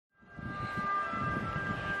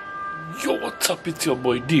Yo, what's up? It's your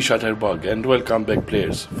boy D Shutterbug and welcome back,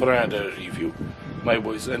 players, for another review, my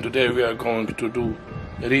boys. And today we are going to do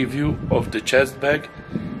a review of the chest bag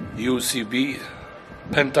UCB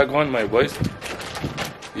Pentagon, my boys.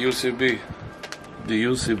 UCB, the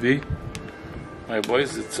UCB, my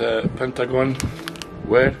boys. It's a Pentagon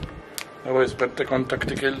wear, my boys. Pentagon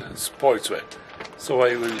tactical sportswear. So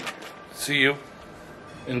I will see you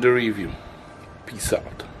in the review. Peace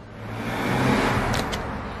out.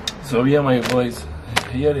 So yeah, my boys,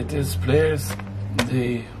 here it is, players,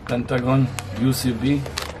 the Pentagon UCB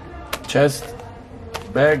chest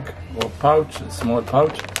bag or pouch, a small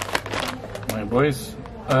pouch, my boys.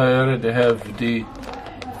 I already have the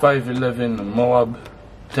 511 Moab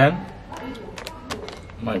 10,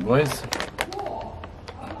 my boys.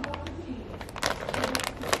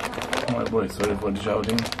 My boys, sorry for the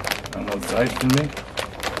shouting, I'm outside filming.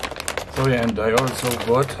 So yeah, and I also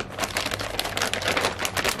bought,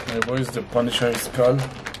 my boys, the Punisher skull. My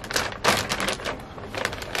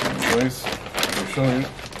boys, I'll show you,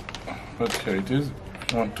 but here it is.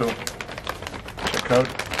 If you want to check out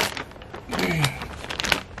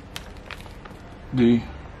the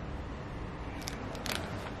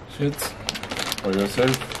shits for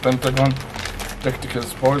yourself. Pentagon tactical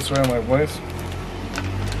sportswear, my boys.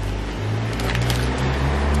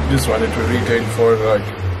 This one it will retail for like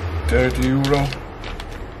 30 euro,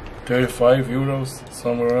 35 euros,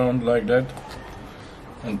 somewhere around like that.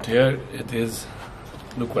 And here it is.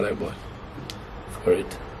 Look what I bought for it.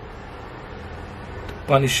 The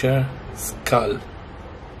Punisher skull.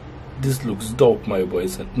 This looks dope, my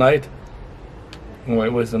boys. At night, my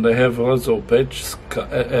boys. And I have also a patch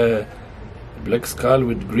black skull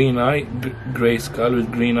with green eye, gray skull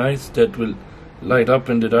with green eyes that will light up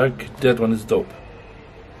in the dark. That one is dope.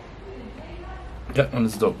 That one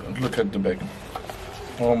is dope. And look at the back.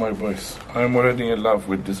 Oh my boys, I'm already in love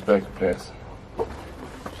with this bag, players.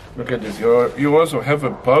 Look at this. You also have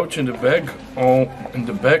a pouch in the bag. Oh, in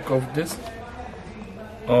the back of this.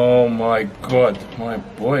 Oh my god, my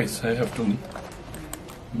boys, I have to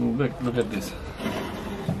move back. Look at this.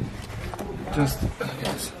 Just look at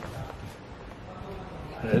this.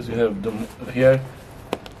 As you have the here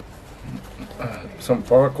some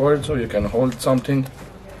power cord, so you can hold something.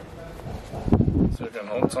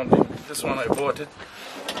 This one I bought it.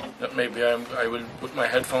 That maybe I will put my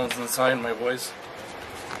headphones inside, my boys.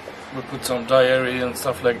 We'll put some diary and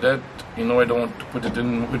stuff like that. You know, I don't want to put it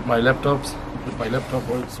in with my laptops, with my laptop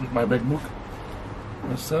or with my MacBook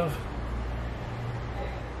and stuff.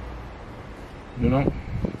 You know,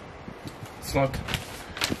 it's not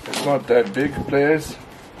that big, players.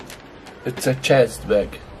 It's a chest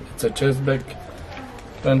bag. It's a chest bag.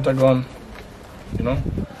 Pentagon. You know,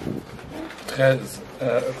 it has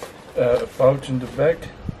a pouch in the back.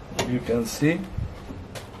 You can see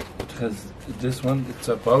it has this one. It's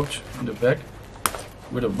a pouch in the back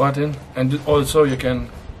with a button, and also you can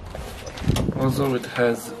it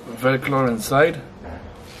has Velcro inside.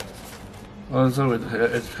 Also it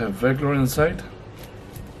has Velcro inside,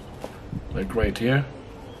 like right here,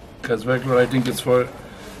 because Velcro, I think it's for a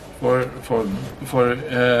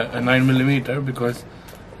 9mm, because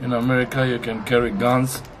in America you can carry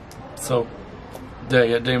guns, so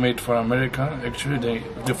they made for America. Actually,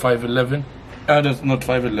 the 511. That's not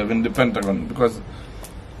 511. The Pentagon, because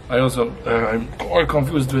I also I'm all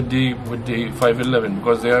confused with the 511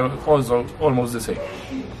 because they are also almost the same.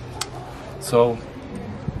 So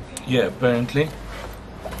yeah, apparently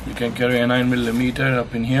you can carry a 9mm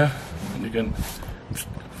up in here, and you can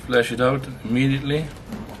flash it out immediately.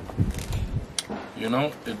 You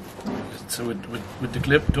know, it's with the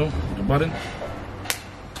clip too, the button.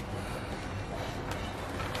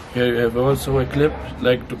 Here you have also a clip,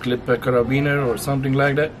 like to clip a carabiner or something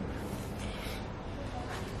like that.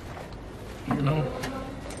 You know,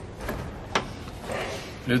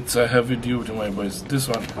 it's a heavy duty, my boys. This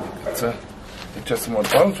one, it's just more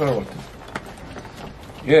pouch or what?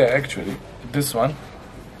 Yeah, actually, this one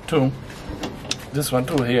too. This one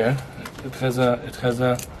too here. It has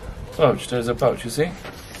a pouch. There's a pouch. You see?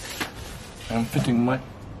 I'm fitting my.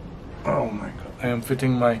 Oh my god! I am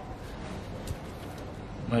fitting my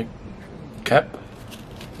cap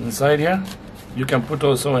inside here. You can put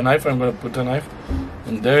also a knife. I'm gonna put a knife.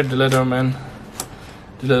 And there, the Leatherman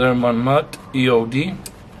Mat EOD.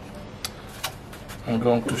 I'm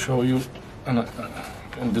going to show you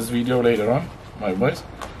in this video later on, my boys.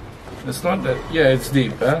 It's not that. Yeah, it's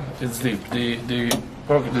deep. It's deep. The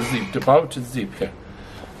pocket is deep. The pouch is deep here.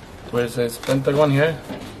 Where it says Pentagon here.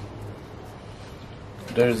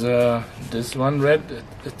 There's this one red.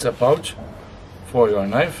 It's a pouch for your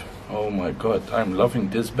knife. Oh my god, I'm loving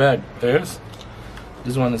this bag.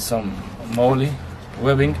 This one is some moly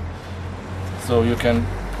webbing, so you can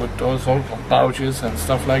put also pouches and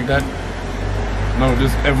stuff like that. No,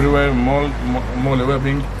 this everywhere moly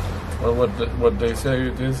webbing, or what they say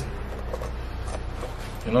it is.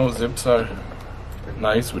 You know, zips are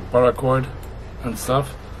nice with paracord and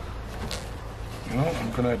stuff. You know,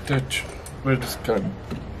 I'm gonna attach where the skull,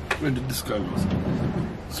 where did the skull is.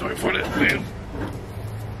 Sorry for that, man.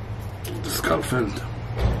 The skull fell.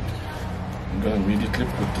 I'm gonna immediately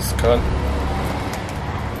put the skull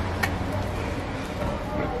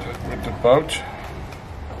with the pouch,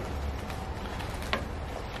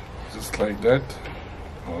 just like that.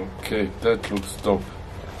 Okay, that looks dope.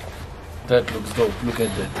 That looks dope. Look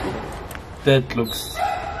at that. That looks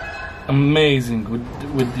amazing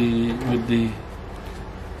with the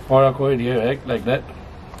paracord here, like that.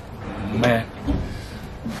 Man,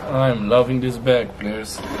 I'm loving this bag,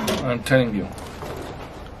 players. I'm telling you.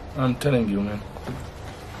 I'm telling you, man.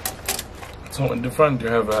 So in the front you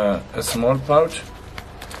have a small pouch.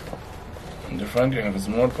 In the front you have a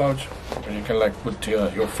small pouch where you can like put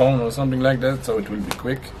your phone or something like that, so it will be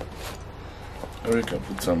quick. Or you can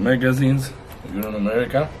put some magazines if you're in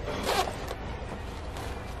America.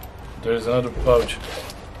 There's another pouch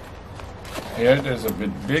here. There's a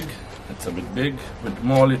bit big. It's a bit big with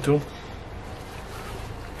moly too.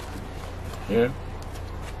 Here.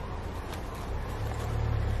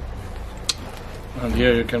 And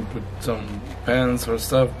here you can put some pens or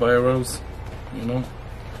stuff, biros, you know.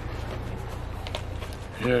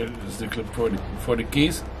 Here is the clip for the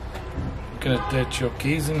keys. You can attach your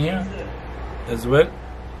keys in here as well.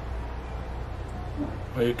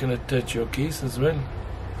 Or you can attach your keys as well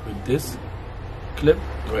with this clip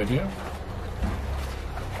right here.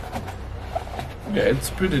 Yeah,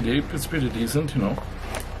 it's pretty deep, it's pretty decent, you know.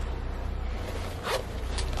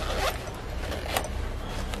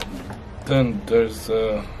 Then there's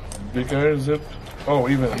a bigger zip. Oh,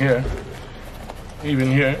 even here,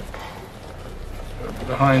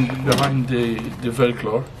 behind the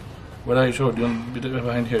Velcro, what I showed you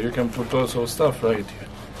behind here, you can put also stuff right here.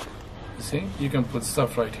 You see, you can put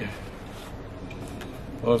stuff right here.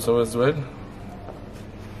 Also as well,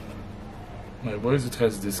 my boys, it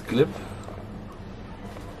has this clip,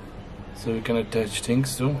 so you can attach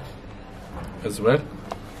things to as well.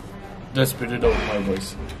 That's pretty dope, my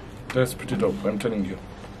boys. That's pretty dope, I'm telling you.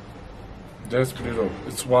 That's pretty dope.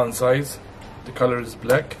 It's one size. The color is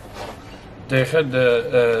black. They had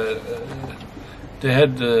this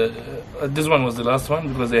one was the last one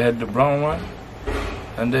because they had the brown one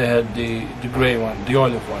and they had the gray one, the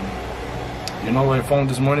olive one. You know, I found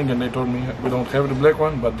this morning and they told me we don't have the black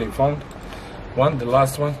one, but they found one, the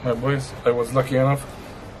last one, my boys. I was lucky enough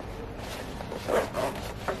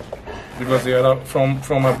because they are out from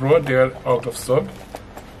abroad. They are out of stock.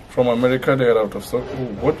 From America, they are out of stock. Oh,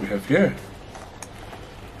 what we have here?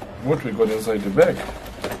 What we got inside the bag?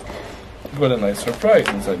 We got a nice surprise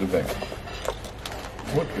inside the bag.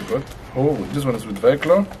 What we got? Oh, this one is with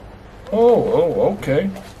Velcro. Oh, okay.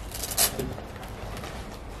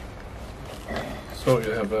 So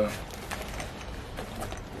you have a.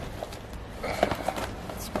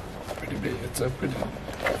 It's pretty big. It's a pretty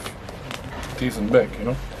decent bag, you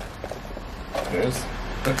know. Yes.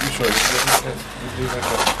 Let me show you.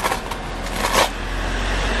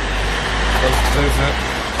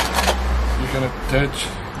 You can attach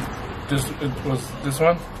this. It was this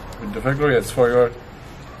one with the Velcro. Yes, for your.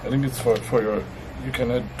 I think it's for your. You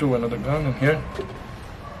can add another gun in here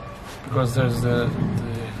because there's the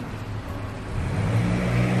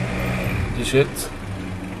shit.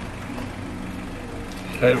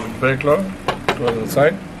 Here with Velcro. It was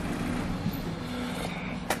inside.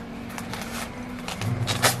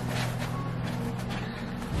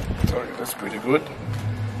 Sorry, that's pretty good.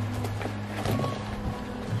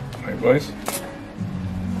 My boys.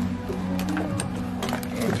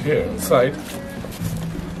 And here inside,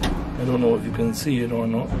 I don't know if you can see it or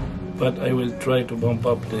not, but I will try to bump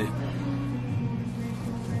up the.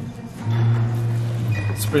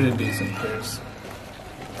 It's pretty decent, players.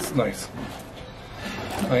 It's nice.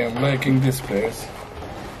 I am liking this, players.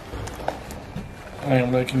 I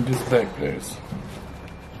am liking this bag, players.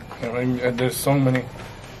 And there's so many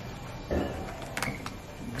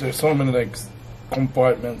like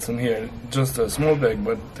compartments in here. Just a small bag,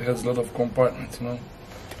 but it has a lot of compartments, you know.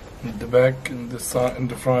 In the back, in the side, in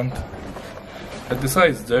the front. At the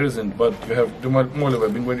sides there isn't, but you have the moly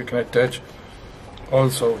webbing where you can attach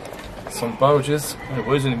also some pouches.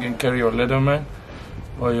 Otherwise you can carry your Leatherman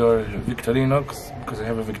or your Victorinox, because I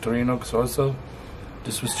have a Victorinox also.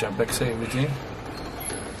 The Swiss Champ XA everything.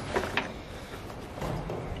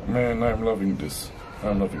 Man, I'm loving this.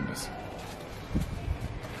 I'm loving this.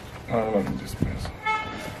 I love this place.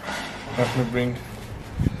 Let me bring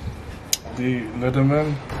the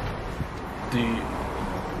Leatherman, the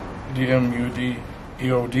MUD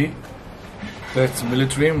EOD. That's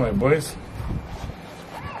military, my boys.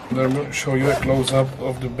 Let me show you a close-up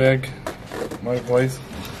of the bag, my boys,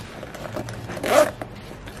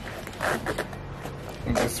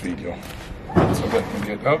 in this video. So let me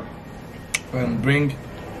get up and bring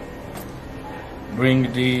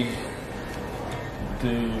the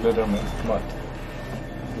Leatherman mat.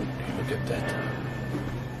 Look at that.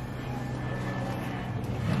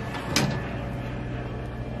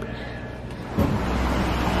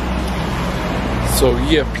 So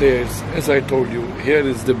yeah, players, as I told you, here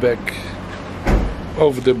is the back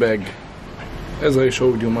of the bag. As I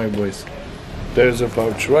showed you, my boys, there's a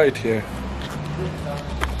pouch right here,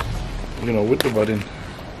 you know, with the button.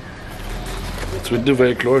 It's with the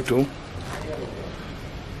Velcro too.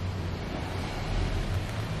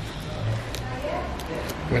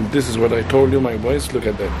 And this is what I told you, my boys. Look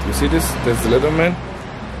at that. You see this? That's the Leatherman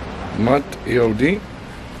mat EOD,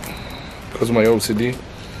 because my OCD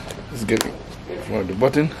is getting for the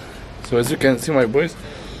button. So as you can see, my boys,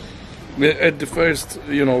 at the first,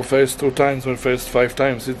 you know, first 2 times or first 5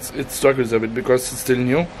 times, it struggles a bit because it's still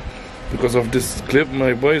new, because of this clip,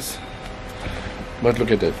 my boys. But look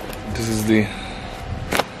at that. This is the,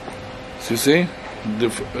 so you see, the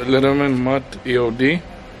Leatherman mat EOD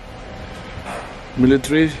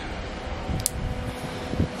military.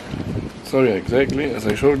 Sorry, exactly as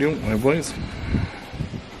I showed you, my boys.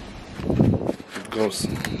 It goes.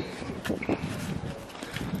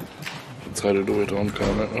 It's hard to do it on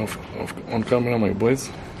camera, on camera, my boys.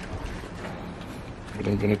 But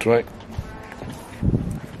I'm gonna try.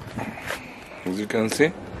 As you can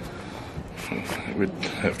see, we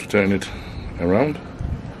have to turn it around,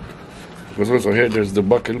 because also here there's the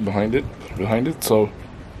buckle behind it, so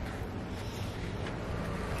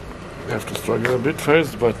you have to struggle a bit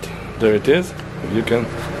first, but there it is. You can,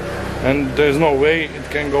 and there's no way it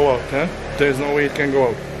can go out, huh? There's no way it can go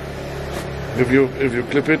out. If you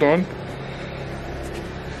clip it on,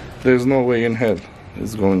 there's no way in hell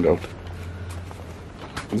it's going out.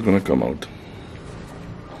 It's gonna come out.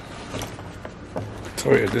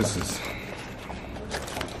 So yeah, this is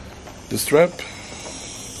the strap.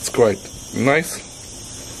 It's quite nice,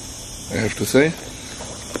 I have to say.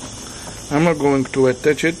 I'm not going to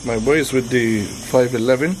attach it, my boys, with the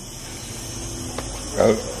 511.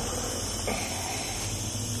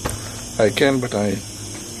 I can, but I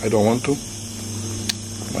don't want to,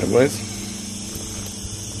 my boys.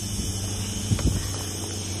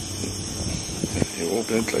 You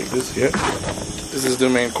open it like this here. This is the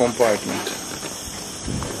main compartment.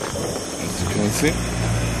 As you can see,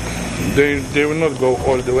 they will not go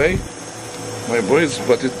all the way, my boys,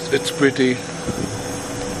 but it's pretty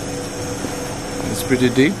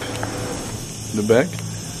deep, the bag.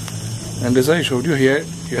 And as I showed you, here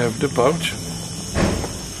you have the pouch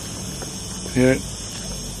here,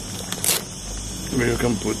 where you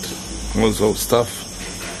can put also stuff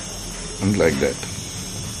and like that.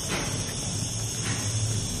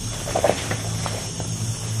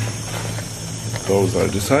 Those are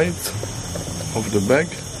the sides of the bag,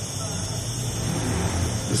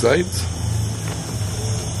 the sides.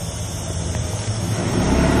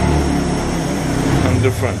 The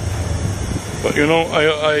front. But you know,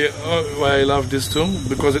 I love this too,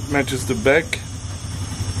 because it matches the back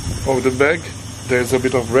of the bag. There's a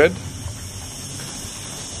bit of red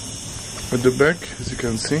at the back, as you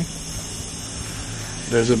can see.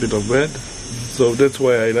 There's a bit of red, so that's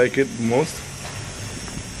why I like it most,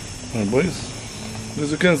 my boys. As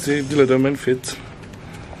you can see, the Leatherman fits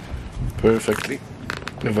perfectly,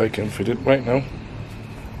 if I can fit it right now.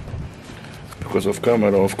 Because of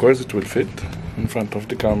camera, of course, it will fit in front of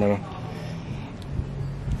the camera.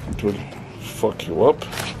 It will fuck you up.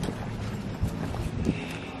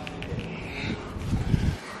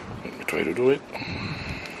 Let me try to do it.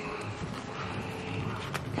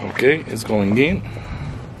 Okay, it's going in.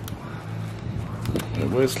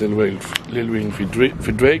 Where's Lil Wayne for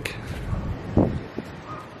Drake?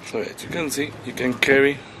 So as you can see, you can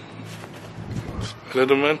carry a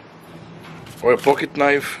Leatherman or a pocket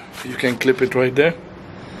knife. You can clip it right there.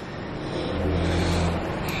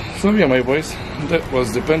 So yeah, my boys, that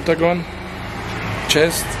was the Pentagon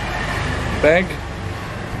chest bag,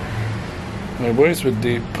 my boys, with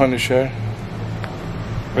the Punisher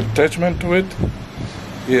attachment to it.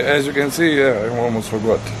 Yeah, as you can see, yeah, I almost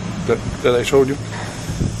forgot that I showed you.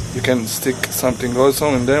 You can stick something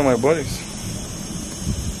also in there, my boys.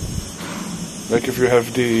 Like if you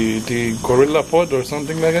have the Gorilla Pod or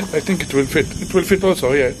something like that, I think it will fit. It will fit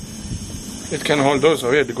also, yeah. It can hold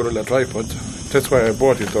also, yeah, the gorilla tripod. That's why I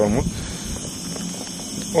bought it almost.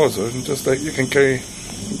 Also, just like you can carry,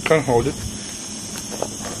 you can hold it.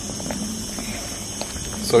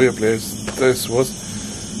 So yeah, please, this was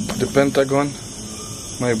the Pentagon,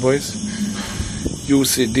 my boys.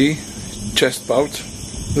 UCD, chest pouch,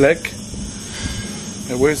 leg,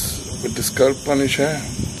 my boys, with the scalp punisher,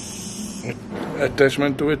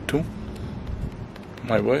 attachment to it too,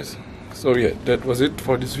 my boys. So yeah, that was it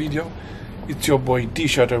for this video. It's your boy D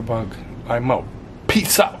Shutterbug. I'm out.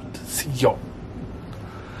 Peace out. See y'all,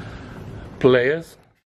 players.